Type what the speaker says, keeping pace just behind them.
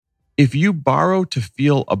If you borrow to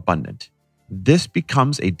feel abundant, this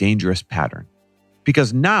becomes a dangerous pattern.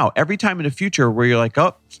 Because now, every time in the future where you're like,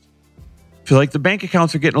 oh, feel like the bank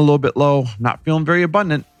accounts are getting a little bit low, not feeling very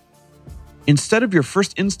abundant, instead of your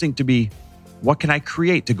first instinct to be, what can I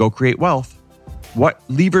create to go create wealth? What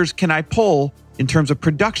levers can I pull in terms of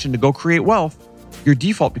production to go create wealth? Your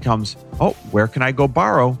default becomes, oh, where can I go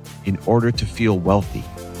borrow in order to feel wealthy?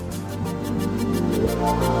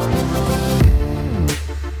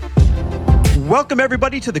 Welcome,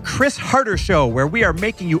 everybody, to the Chris Harder Show, where we are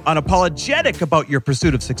making you unapologetic about your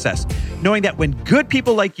pursuit of success, knowing that when good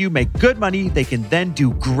people like you make good money, they can then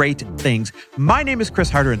do great things. My name is Chris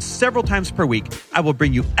Harder, and several times per week, I will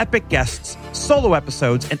bring you epic guests, solo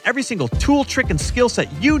episodes, and every single tool, trick, and skill set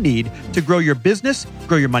you need to grow your business,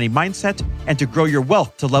 grow your money mindset, and to grow your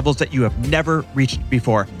wealth to levels that you have never reached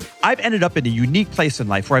before. I've ended up in a unique place in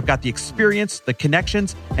life where I've got the experience, the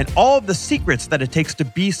connections, and all of the secrets that it takes to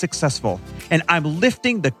be successful. And I'm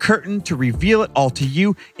lifting the curtain to reveal it all to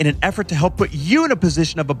you in an effort to help put you in a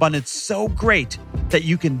position of abundance so great that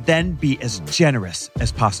you can then be as generous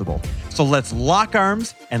as possible. So let's lock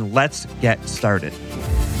arms and let's get started.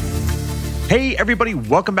 Hey, everybody,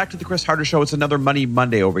 welcome back to the Chris Harder Show. It's another Money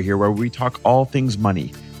Monday over here where we talk all things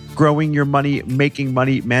money, growing your money, making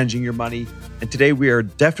money, managing your money. And today we are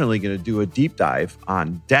definitely going to do a deep dive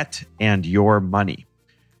on debt and your money.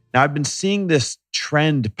 Now, I've been seeing this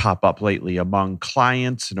trend pop up lately among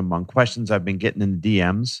clients and among questions I've been getting in the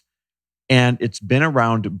DMs. And it's been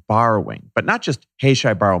around borrowing, but not just, hey, should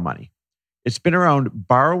I borrow money? It's been around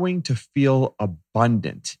borrowing to feel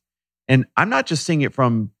abundant. And I'm not just seeing it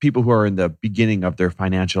from people who are in the beginning of their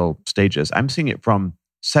financial stages. I'm seeing it from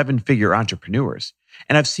seven-figure entrepreneurs.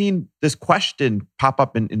 And I've seen this question pop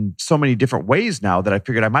up in so many different ways now that I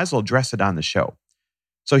figured I might as well address it on the show.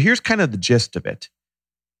 So here's kind of the gist of it.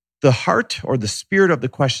 The heart or the spirit of the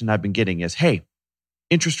question I've been getting is, hey,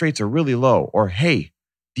 interest rates are really low, or hey,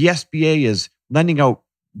 the SBA is lending out,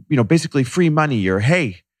 basically free money, or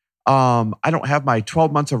hey, I don't have my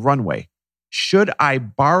 12 months of runway. Should I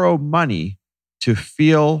borrow money to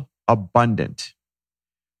feel abundant?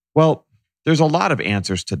 Well, there's a lot of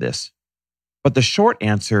answers to this, but the short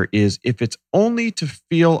answer is if it's only to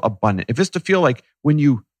feel abundant, if it's to feel like when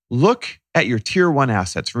you look at your tier one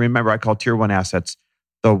assets, remember I call tier one assets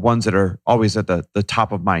the ones that are always at the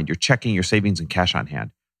top of mind, you're checking your savings and cash on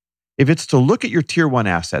hand. If it's to look at your tier one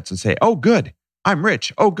assets and say, oh, good, I'm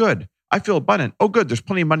rich. Oh, good, I feel abundant. Oh, good, there's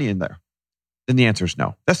plenty of money in there. Then the answer is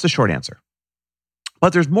no. That's the short answer.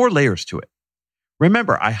 But there's more layers to it.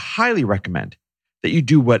 Remember, I highly recommend that you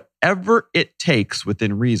do whatever it takes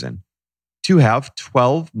within reason to have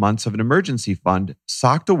 12 months of an emergency fund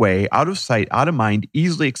socked away, out of sight, out of mind,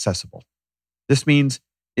 easily accessible. This means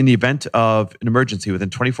in the event of an emergency within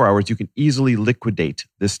 24 hours, you can easily liquidate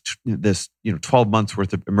this 12 months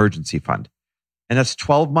worth of emergency fund. And that's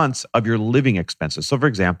 12 months of your living expenses. So for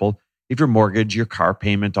example, if your mortgage, your car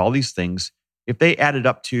payment, all these things, if they added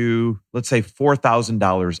up to, let's say,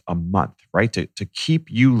 $4,000 a month, right? To keep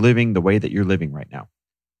you living the way that you're living right now.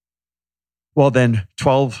 Well, then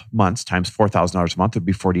 12 months times $4,000 a month would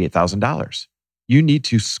be $48,000. You need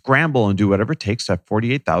to scramble and do whatever it takes to have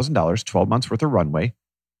 $48,000, 12 months worth of runway,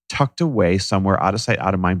 tucked away somewhere out of sight,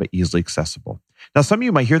 out of mind, but easily accessible. Now, some of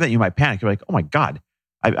you might hear that and you might panic. You're like, oh my God,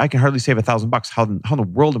 I can hardly save $1,000. How in the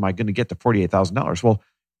world am I going to get to $48,000? Well,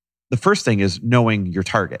 the first thing is knowing your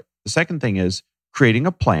target. The second thing is creating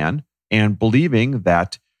a plan and believing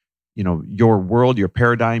that, your world, your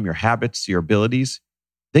paradigm, your habits, your abilities,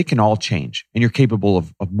 they can all change and you're capable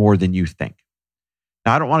of more than you think.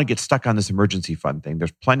 Now, I don't want to get stuck on this emergency fund thing.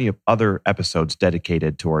 There's plenty of other episodes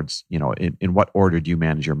dedicated towards, in what order do you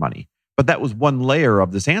manage your money? But that was one layer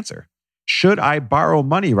of this answer. Should I borrow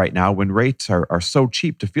money right now when rates are so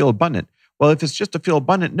cheap to feel abundant? Well, if it's just to feel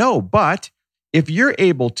abundant, no. But if you're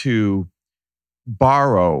able to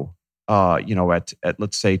borrow, at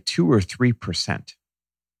let's say 2 or 3%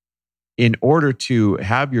 in order to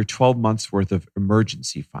have your 12 months worth of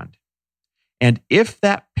emergency fund, and if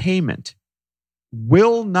that payment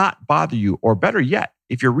will not bother you, or better yet,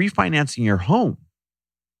 if you're refinancing your home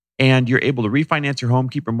and you're able to refinance your home,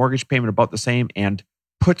 keep your mortgage payment about the same, and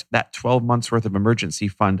put that 12 months worth of emergency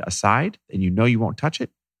fund aside, and you won't touch it,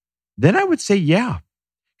 then I would say yeah.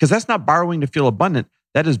 Because that's not borrowing to feel abundant.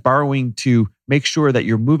 That is borrowing to make sure that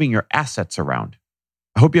you're moving your assets around.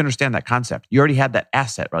 I hope you understand that concept. You already had that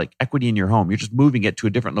asset, right? Like equity in your home. You're just moving it to a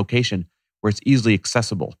different location where it's easily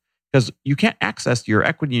accessible. Because you can't access your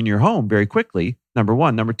equity in your home very quickly, number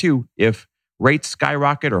one. Number two, if rates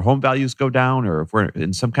skyrocket or home values go down, or if we're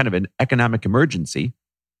in some kind of an economic emergency,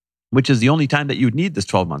 which is the only time that you would need this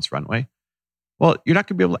 12 months runway, well, you're not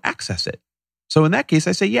going to be able to access it. So in that case,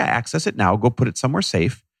 I say, yeah, access it now. Go put it somewhere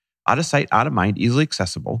safe, out of sight, out of mind, easily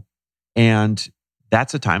accessible. And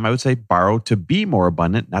that's a time I would say borrow to be more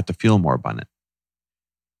abundant, not to feel more abundant.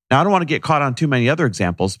 Now, I don't want to get caught on too many other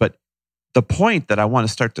examples, but the point that I want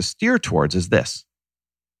to start to steer towards is this.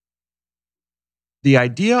 The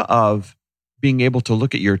idea of being able to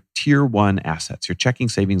look at your tier one assets, your checking,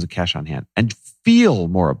 savings, and cash on hand, and feel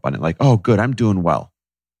more abundant, like, oh, good, I'm doing well,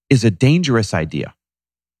 is a dangerous idea.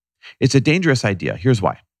 It's a dangerous idea. Here's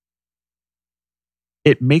why.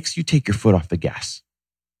 It makes you take your foot off the gas.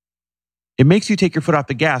 It makes you take your foot off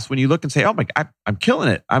the gas when you look and say, oh my God, I'm killing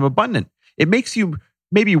it. I'm abundant. It makes you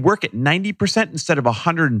maybe work at 90% instead of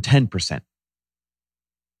 110%.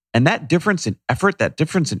 And that difference in effort, that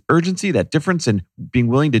difference in urgency, that difference in being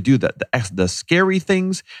willing to do the scary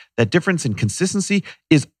things, that difference in consistency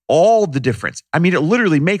is all the difference. I mean, it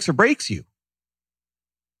literally makes or breaks you.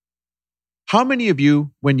 How many of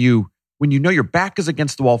you, when you know your back is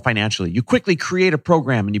against the wall financially, you quickly create a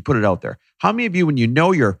program and you put it out there? How many of you, when you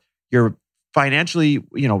know you're financially,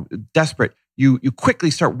 desperate, you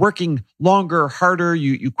quickly start working longer, harder,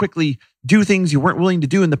 you quickly do things you weren't willing to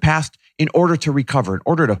do in the past in order to recover, in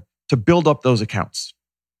order to build up those accounts?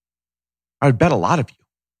 I would bet a lot of you.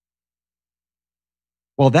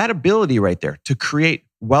 Well, that ability right there to create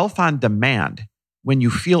wealth on demand when you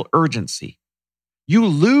feel urgency, you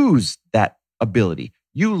lose that ability.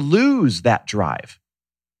 You lose that drive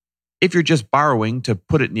if you're just borrowing to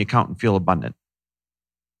put it in the account and feel abundant.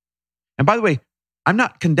 And by the way, I'm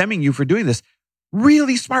not condemning you for doing this.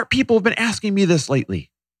 Really smart people have been asking me this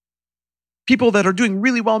lately. People that are doing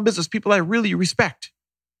really well in business, people I really respect.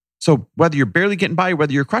 So whether you're barely getting by,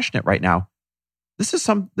 whether you're crushing it right now, this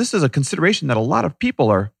is a consideration that a lot of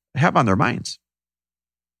people have on their minds.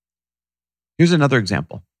 Here's another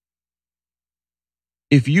example.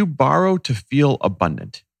 If you borrow to feel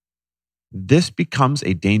abundant, this becomes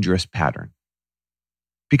a dangerous pattern.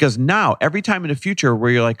 Because now, every time in the future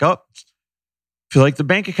where you're like, oh, feel like the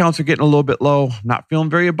bank accounts are getting a little bit low, not feeling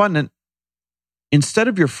very abundant, instead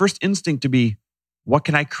of your first instinct to be, what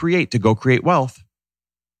can I create to go create wealth?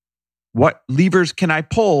 What levers can I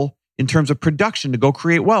pull in terms of production to go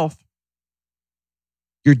create wealth?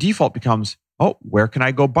 Your default becomes, oh, where can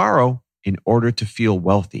I go borrow in order to feel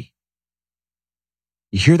wealthy?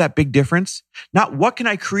 You hear that big difference? Not what can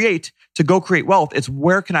I create to go create wealth? It's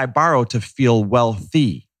where can I borrow to feel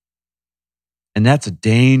wealthy? And that's a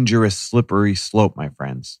dangerous, slippery slope, my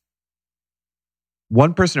friends.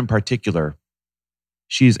 One person in particular,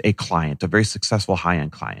 she's a client, a very successful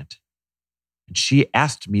high-end client. And she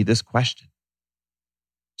asked me this question.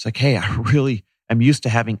 It's like, hey, I really am used to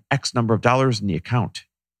having X number of dollars in the account,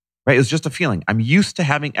 right? It was just a feeling. I'm used to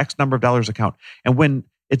having X number of dollars account. And when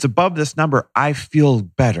it's above this number, I feel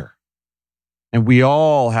better. And we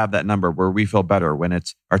all have that number where we feel better when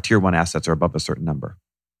it's our tier one assets are above a certain number.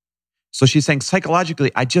 So she's saying psychologically,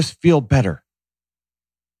 I just feel better.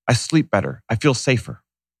 I sleep better. I feel safer.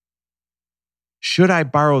 Should I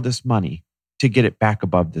borrow this money to get it back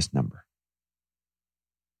above this number?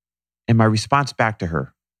 And my response back to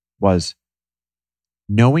her was,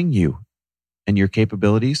 knowing you and your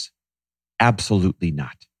capabilities, absolutely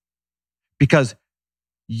not. Because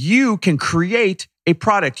you can create a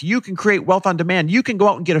product. You can create wealth on demand. You can go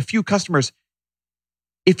out and get a few customers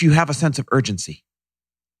if you have a sense of urgency.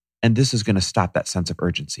 And this is going to stop that sense of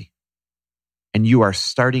urgency. And you are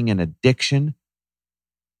starting an addiction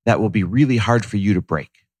that will be really hard for you to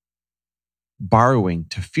break. Borrowing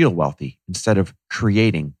to feel wealthy instead of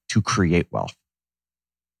creating to create wealth.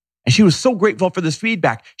 And she was so grateful for this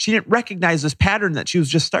feedback. She didn't recognize this pattern that she was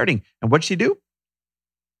just starting. And what'd she do?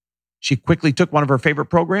 She quickly took one of her favorite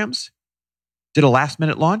programs, did a last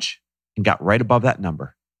minute launch, and got right above that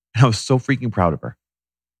number. And I was so freaking proud of her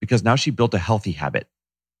because now she built a healthy habit,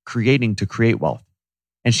 creating to create wealth.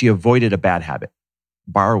 And she avoided a bad habit,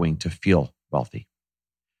 borrowing to feel wealthy.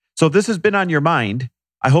 So if this has been on your mind,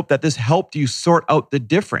 I hope that this helped you sort out the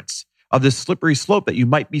difference of this slippery slope that you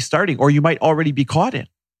might be starting or you might already be caught in.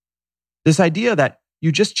 This idea that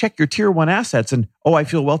you just check your tier one assets and, oh, I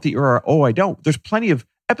feel wealthy or, oh, I don't. There's plenty of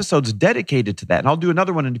episodes dedicated to that. And I'll do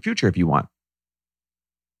another one in the future if you want.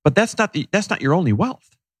 But that's not your only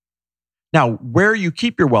wealth. Now, where you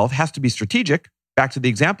keep your wealth has to be strategic. Back to the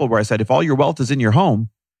example where I said, if all your wealth is in your home,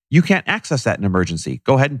 you can't access that in an emergency.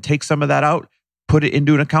 Go ahead and take some of that out, put it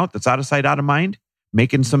into an account that's out of sight, out of mind,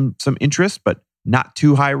 making some interest, but not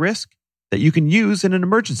too high risk that you can use in an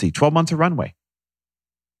emergency, 12 months of runway.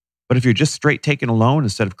 But if you're just straight taking a loan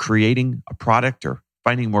instead of creating a product or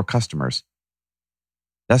finding more customers,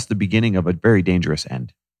 that's the beginning of a very dangerous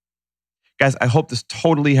end. Guys, I hope this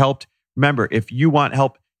totally helped. Remember, if you want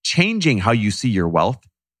help changing how you see your wealth,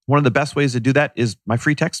 one of the best ways to do that is my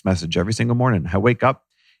free text message every single morning. I wake up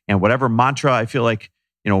and whatever mantra I feel like,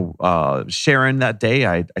 sharing that day,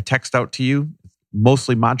 I text out to you.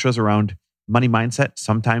 Mostly mantras around money mindset.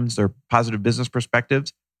 Sometimes they're positive business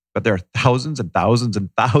perspectives, but there are thousands and thousands and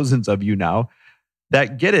thousands of you now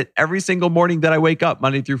that get it every single morning that I wake up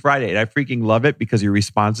Monday through Friday. And I freaking love it because your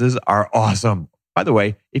responses are awesome. By the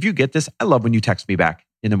way, if you get this, I love when you text me back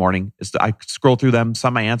in the morning. I scroll through them.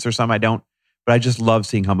 Some I answer, some I don't. But I just love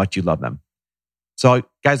seeing how much you love them. So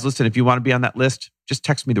guys, listen, if you want to be on that list, just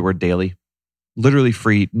text me the word daily. Literally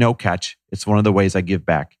free, no catch. It's one of the ways I give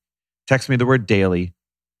back. Text me the word daily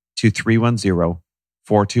to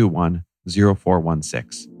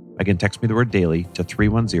 310-421-0416. Again, text me the word daily to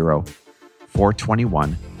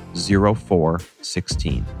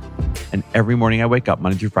 310-421-0416. And every morning I wake up,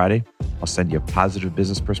 Monday through Friday, I'll send you a positive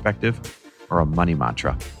business perspective or a money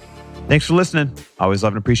mantra. Thanks for listening. I always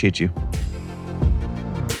love and appreciate you.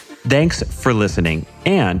 Thanks for listening.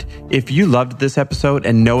 And if you loved this episode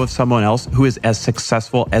and know of someone else who is as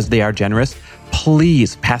successful as they are generous,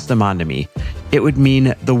 please pass them on to me. It would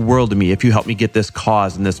mean the world to me if you help me get this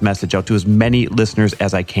cause and this message out to as many listeners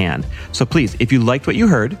as I can. So please, if you liked what you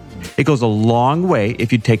heard, it goes a long way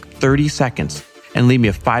if you take 30 seconds and leave me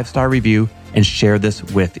a 5-star review and share this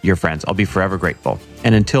with your friends. I'll be forever grateful.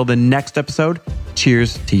 And until the next episode,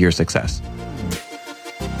 cheers to your success.